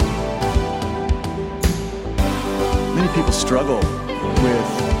struggle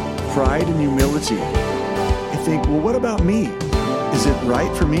with pride and humility. I think, well, what about me? Is it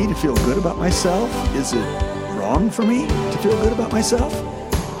right for me to feel good about myself? Is it wrong for me to feel good about myself?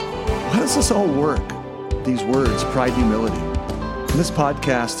 How does this all work? These words, pride, humility. In this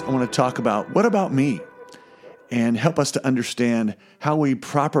podcast, I want to talk about what about me and help us to understand how we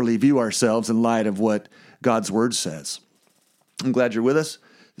properly view ourselves in light of what God's Word says. I'm glad you're with us.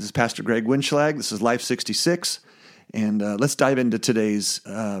 This is Pastor Greg Winschlag. This is Life 66. And let's dive into today's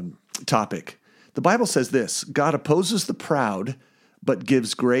topic. The Bible says this: God opposes the proud, but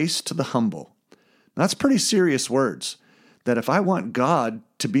gives grace to the humble. Now, that's pretty serious words, that if I want God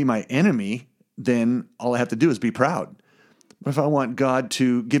to be my enemy, then all I have to do is be proud. But if I want God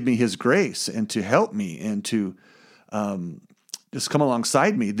to give me His grace and to help me and to just come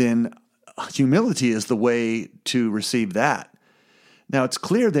alongside me, then humility is the way to receive that. Now, it's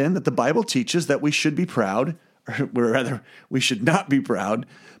clear then that the Bible teaches that we should be proud, or rather, we should not be proud,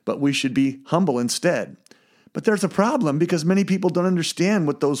 but we should be humble instead. But there's a problem because many people don't understand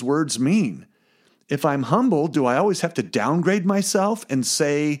what those words mean. If I'm humble, do I always have to downgrade myself and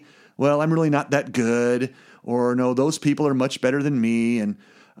say, well, I'm really not that good, or no, those people are much better than me, and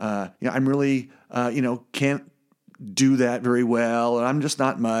I'm really, can't do that very well, and I'm just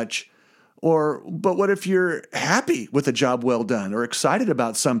not much. But what if you're happy with a job well done or excited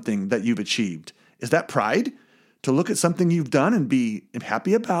about something that you've achieved? Is that pride? To look at something you've done and be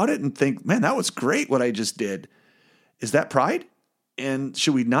happy about it and think, man, that was great what I just did. Is that pride? And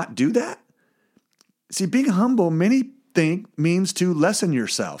should we not do that? See, being humble, many think, means to lessen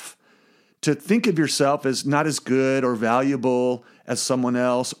yourself, to think of yourself as not as good or valuable as someone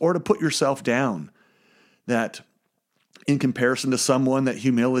else, or to put yourself down. That in comparison to someone, that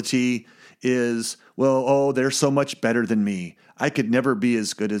humility is, well, they're so much better than me. I could never be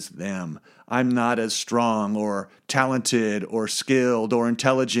as good as them. I'm not as strong or talented or skilled or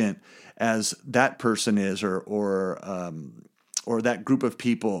intelligent as that person is, or that group of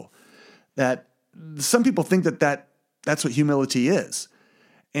people. That some people think that's what humility is.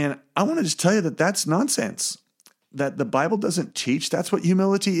 And I want to just tell you that that's nonsense, that the Bible doesn't teach that's what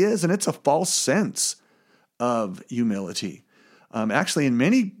humility is, and it's a false sense of humility. Actually, in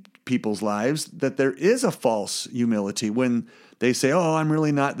many people's lives, that there is a false humility when they say, oh, I'm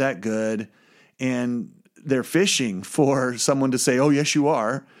really not that good, and they're fishing for someone to say, oh, yes, you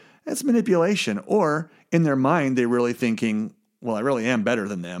are. That's manipulation. Or in their mind, they're really thinking, well, I really am better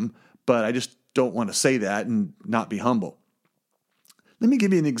than them, but I just don't want to say that and not be humble. Let me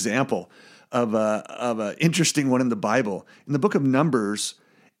give you an example of an interesting one in the Bible. In the book of Numbers,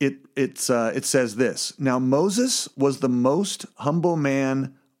 it says this: Now Moses was the most humble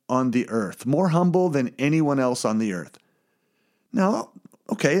man on the earth, more humble than anyone else on the earth. Now,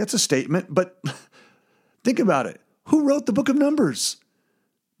 okay, that's a statement, but think about it. Who wrote the book of Numbers?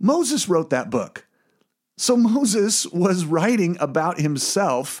 Moses wrote that book. So Moses was writing about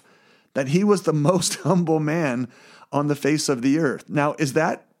himself, that he was the most humble man on the face of the earth. Now, is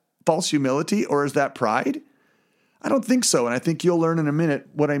that false humility or is that pride? I don't think so, and I think you'll learn in a minute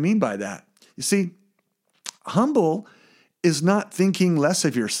what I mean by that. You see, humble is not thinking less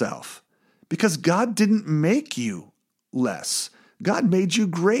of yourself, because God didn't make you less. God made you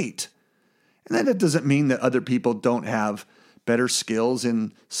great. And that doesn't mean that other people don't have better skills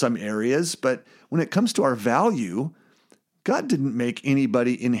in some areas, but when it comes to our value, God didn't make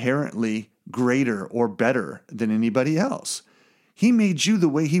anybody inherently greater or better than anybody else. He made you the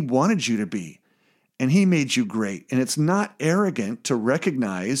way He wanted you to be, and He made you great. And it's not arrogant to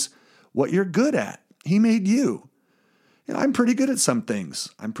recognize what you're good at. He made you. I'm pretty good at some things.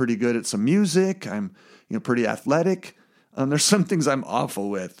 I'm pretty good at some music. I'm pretty athletic. There's some things I'm awful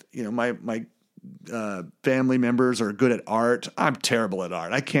with. My family members are good at art. I'm terrible at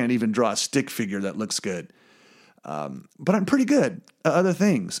art. I can't even draw a stick figure that looks good. But I'm pretty good at other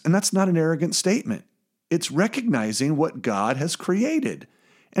things. And that's not an arrogant statement. It's recognizing what God has created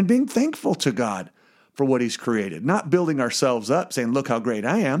and being thankful to God for what He's created. Not building ourselves up, saying, look how great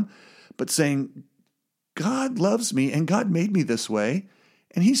I am, but saying, God loves me and God made me this way,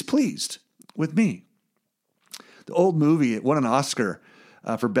 and He's pleased with me. The old movie, it won an Oscar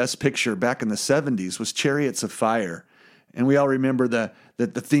for Best Picture back in the 70s, was Chariots of Fire. And we all remember the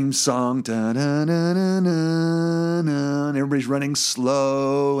theme song, da, da, da, da, da, da, and everybody's running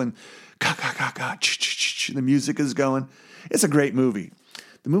slow, and ka, ka, ka, ka, the music is going. It's a great movie.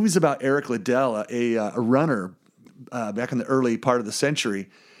 The movie's about Eric Liddell, a runner back in the early part of the century.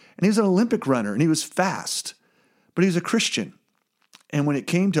 And he was an Olympic runner, and he was fast, but he was a Christian. And when it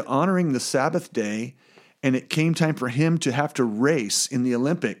came to honoring the Sabbath day, and it came time for him to have to race in the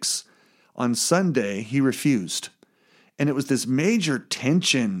Olympics, on Sunday, he refused. And it was this major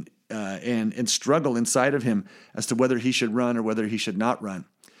tension and struggle inside of him as to whether he should run or whether he should not run.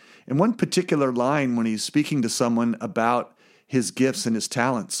 And one particular line when he's speaking to someone about his gifts and his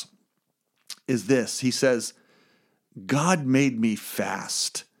talents is this. He says, God made me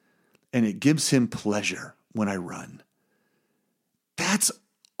fast, and it gives him pleasure when I run. That's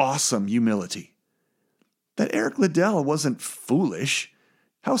awesome humility. That Eric Liddell wasn't foolish.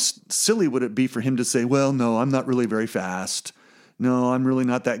 How silly would it be for him to say, well, no, I'm not really very fast. No, I'm really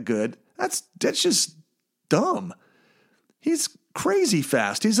not that good. That's just dumb. He's crazy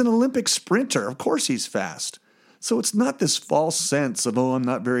fast. He's an Olympic sprinter. Of course he's fast. So it's not this false sense of, oh, I'm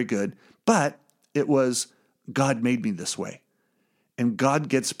not very good. But it was, God made me this way. And God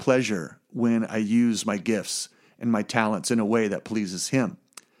gets pleasure when I use my gifts and my talents in a way that pleases him.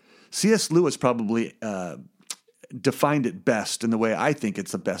 C.S. Lewis probably defined it best in the way I think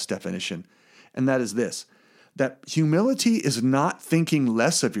it's the best definition. And that is this, that humility is not thinking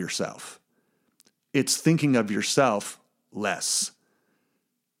less of yourself. It's thinking of yourself less.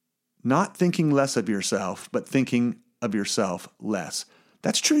 Not thinking less of yourself, but thinking of yourself less.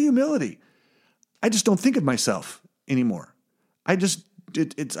 That's true humility. I just don't think of myself anymore. I'm just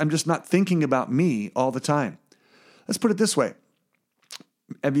not thinking about me all the time. Let's put it this way.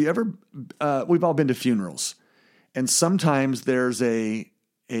 Have you ever, we've all been to funerals, and sometimes there's a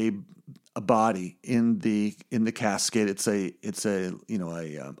body in the casket. It's a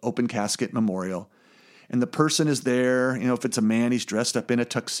open casket memorial. And the person is there, if it's a man, he's dressed up in a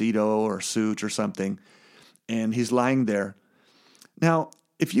tuxedo or a suit or something, and he's lying there. Now,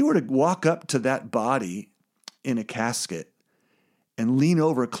 if you were to walk up to that body in a casket and lean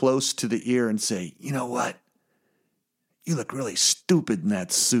over close to the ear and say, you know what? You look really stupid in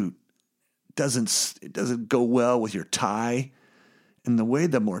that suit. It doesn't go well with your tie. And the way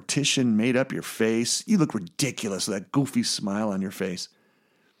the mortician made up your face, you look ridiculous with that goofy smile on your face.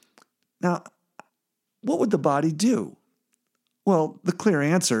 Now, what would the body do? Well, the clear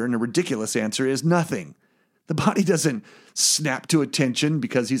answer and the ridiculous answer is nothing. The body doesn't snap to attention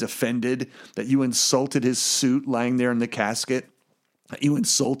because he's offended that you insulted his suit lying there in the casket, that you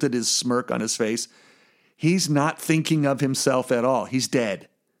insulted his smirk on his face. He's not thinking of himself at all. He's dead.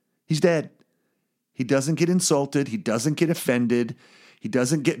 He's dead. He doesn't get insulted. He doesn't get offended. He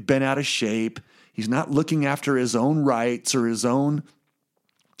doesn't get bent out of shape. He's not looking after his own rights or his own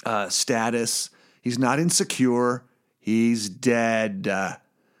status. He's not insecure. He's dead.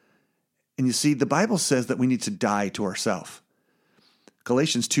 And you see, the Bible says that we need to die to ourselves.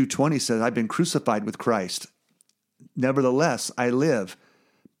 Galatians 2:20 says, I've been crucified with Christ. Nevertheless, I live.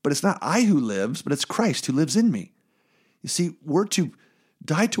 But it's not I who lives, but it's Christ who lives in me. You see, we're to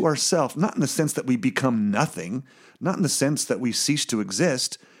die to ourselves, not in the sense that we become nothing, not in the sense that we cease to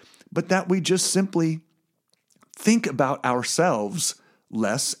exist, but that we just simply think about ourselves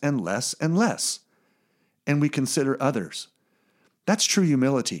less and less and less. And we consider others. That's true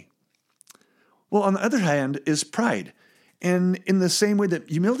humility. Well, on the other hand is pride. And in the same way that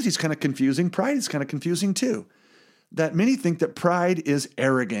humility is kind of confusing, pride is kind of confusing too. That many think that pride is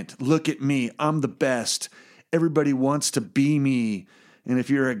arrogant. Look at me, I'm the best. Everybody wants to be me. And if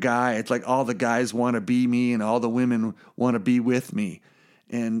you're a guy, it's like all the guys want to be me and all the women want to be with me.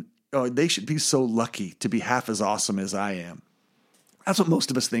 And they should be so lucky to be half as awesome as I am. That's what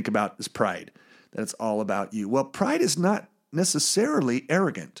most of us think about is pride, that it's all about you. Well, pride is not necessarily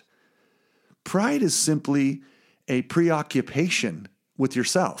arrogant. Pride is simply a preoccupation with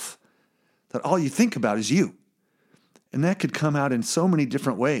yourself, that all you think about is you. And that could come out in so many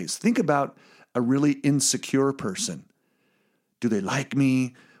different ways. Think about a really insecure person. Do they like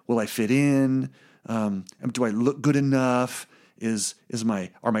me? Will I fit in? Do I look good enough?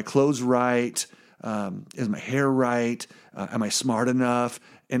 Are my clothes right? Is my hair right? Am I smart enough?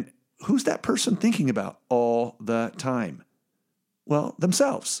 And who's that person thinking about all the time? Well,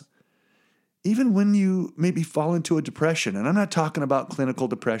 themselves. Even when you maybe fall into a depression, and I'm not talking about clinical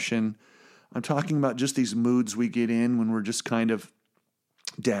depression, I'm talking about just these moods we get in when we're just kind of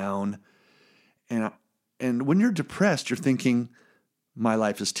down. And when you're depressed, you're thinking, my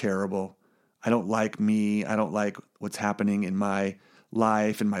life is terrible. I don't like me. I don't like what's happening in my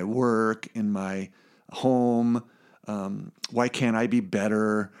life, in my work, in my home. Why can't I be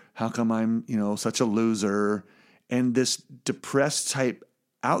better? How come I'm, such a loser? And this depressed type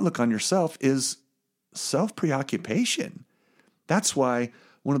outlook on yourself is self-preoccupation. That's why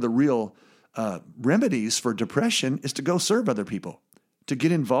one of the real remedies for depression is to go serve other people, to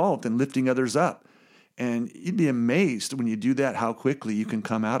get involved in lifting others up. And you'd be amazed when you do that, how quickly you can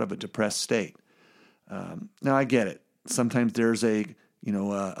come out of a depressed state. Now, I get it. Sometimes there's a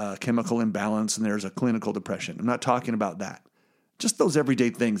a chemical imbalance and there's a clinical depression. I'm not talking about that. Just those everyday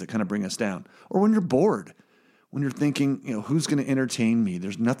things that kind of bring us down. Or when you're bored, when you're thinking, who's going to entertain me?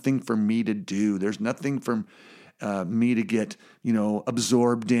 There's nothing for me to do. There's nothing for me to get,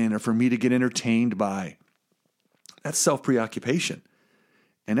 absorbed in or for me to get entertained by. That's self-preoccupation.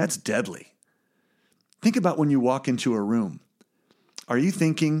 And that's deadly. Think about when you walk into a room. Are you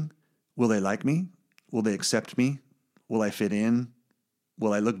thinking, will they like me? Will they accept me? Will I fit in?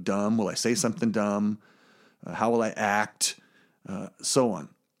 Will I look dumb? Will I say something dumb? How will I act? So on.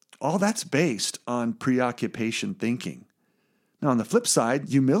 All that's based on preoccupation thinking. Now, on the flip side,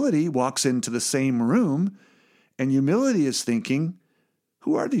 humility walks into the same room, and humility is thinking,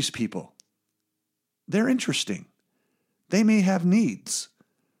 who are these people? They're interesting. They may have needs.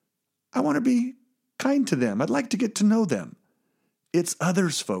 I want to be kind to them. I'd like to get to know them. It's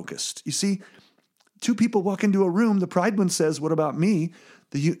others focused. You see, two people walk into a room. The pride one says, what about me?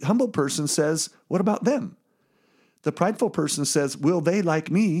 The humble person says, what about them? The prideful person says, will they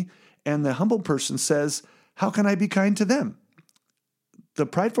like me? And the humble person says, how can I be kind to them? The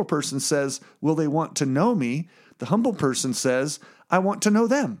prideful person says, will they want to know me? The humble person says, I want to know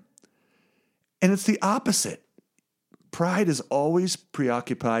them. And it's the opposite. Pride is always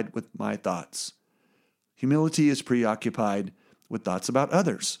preoccupied with my thoughts. Humility is preoccupied with thoughts about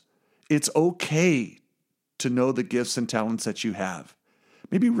others. It's okay to know the gifts and talents that you have.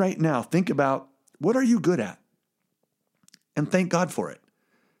 Maybe right now, think about, what are you good at? And thank God for it.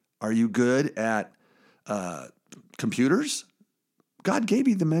 Are you good at computers? God gave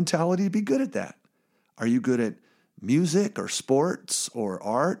you the mentality to be good at that. Are you good at music or sports or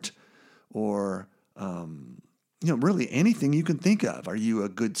art or really anything you can think of? Are you a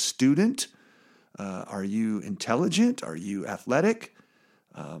good student? Are you intelligent? Are you athletic?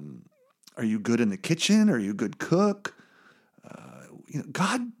 Are you good in the kitchen? Are you a good cook?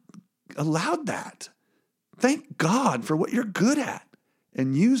 God allowed that. Thank God for what you're good at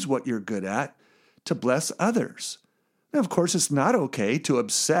and use what you're good at to bless others. Now, of course, it's not okay to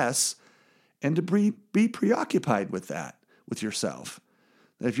obsess and to be preoccupied with that, with yourself.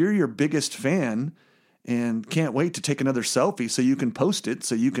 If you're your biggest fan and can't wait to take another selfie so you can post it,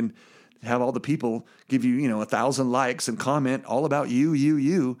 so you can have all the people give you, 1,000 likes and comment all about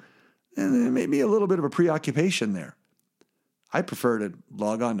you, and there may be a little bit of a preoccupation there. I prefer to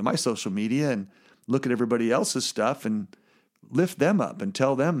log on to my social media and look at everybody else's stuff and lift them up and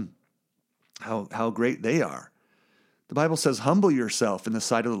tell them how great they are. The Bible says, humble yourself in the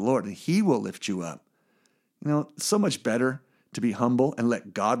sight of the Lord, and He will lift you up. It's so much better to be humble and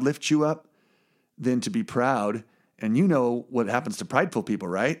let God lift you up than to be proud. And you know what happens to prideful people,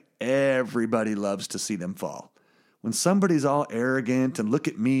 right? Everybody loves to see them fall. When somebody's all arrogant and look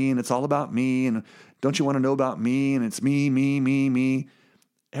at me and it's all about me and don't you want to know about me and it's me,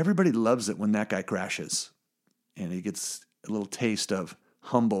 everybody loves it when that guy crashes and he gets a little taste of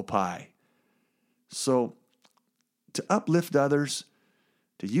humble pie. So to uplift others,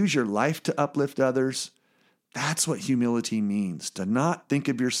 to use your life to uplift others, that's what humility means. To not think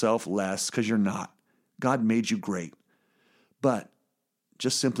of yourself less, because you're not. God made you great. But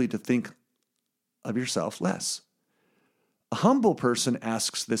just simply to think of yourself less. A humble person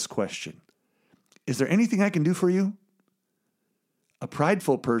asks this question: is there anything I can do for you? A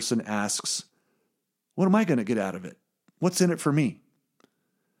prideful person asks, what am I going to get out of it? What's in it for me?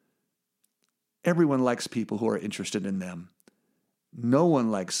 Everyone likes people who are interested in them. No one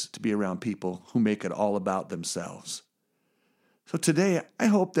likes to be around people who make it all about themselves. So today, I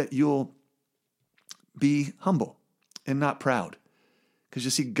hope that you'll be humble and not proud. Because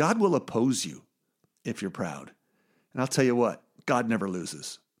you see, God will oppose you if you're proud. And I'll tell you what, God never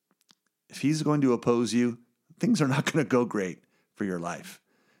loses. If He's going to oppose you, things are not going to go great for your life.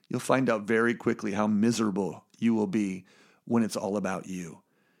 You'll find out very quickly how miserable you will be when it's all about you.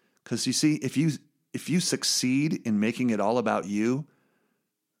 Because you see, if you succeed in making it all about you,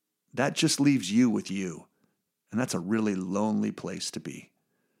 that just leaves you with you. And that's a really lonely place to be.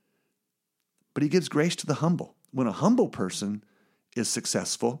 But He gives grace to the humble. When a humble person is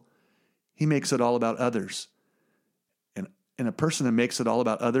successful, he makes it all about others. And a person that makes it all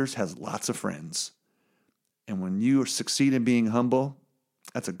about others has lots of friends. And when you succeed in being humble,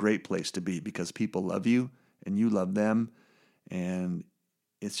 that's a great place to be because people love you and you love them. And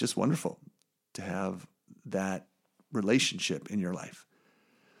it's just wonderful to have that relationship in your life.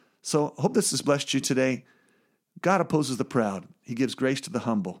 So I hope this has blessed you today. God opposes the proud. He gives grace to the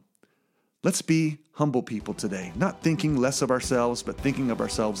humble. Let's be humble people today, not thinking less of ourselves, but thinking of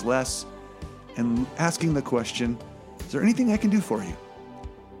ourselves less and asking the question, is there anything I can do for you?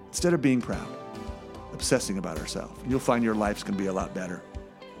 Instead of being proud. I obsessing about ourselves. You'll find your life's going to be a lot better.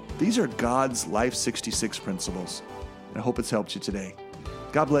 These are God's Life 66 principles. And I hope it's helped you today.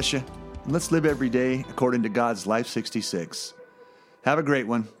 God bless you. And let's live every day according to God's Life 66. Have a great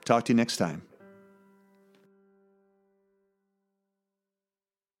one. Talk to you next time.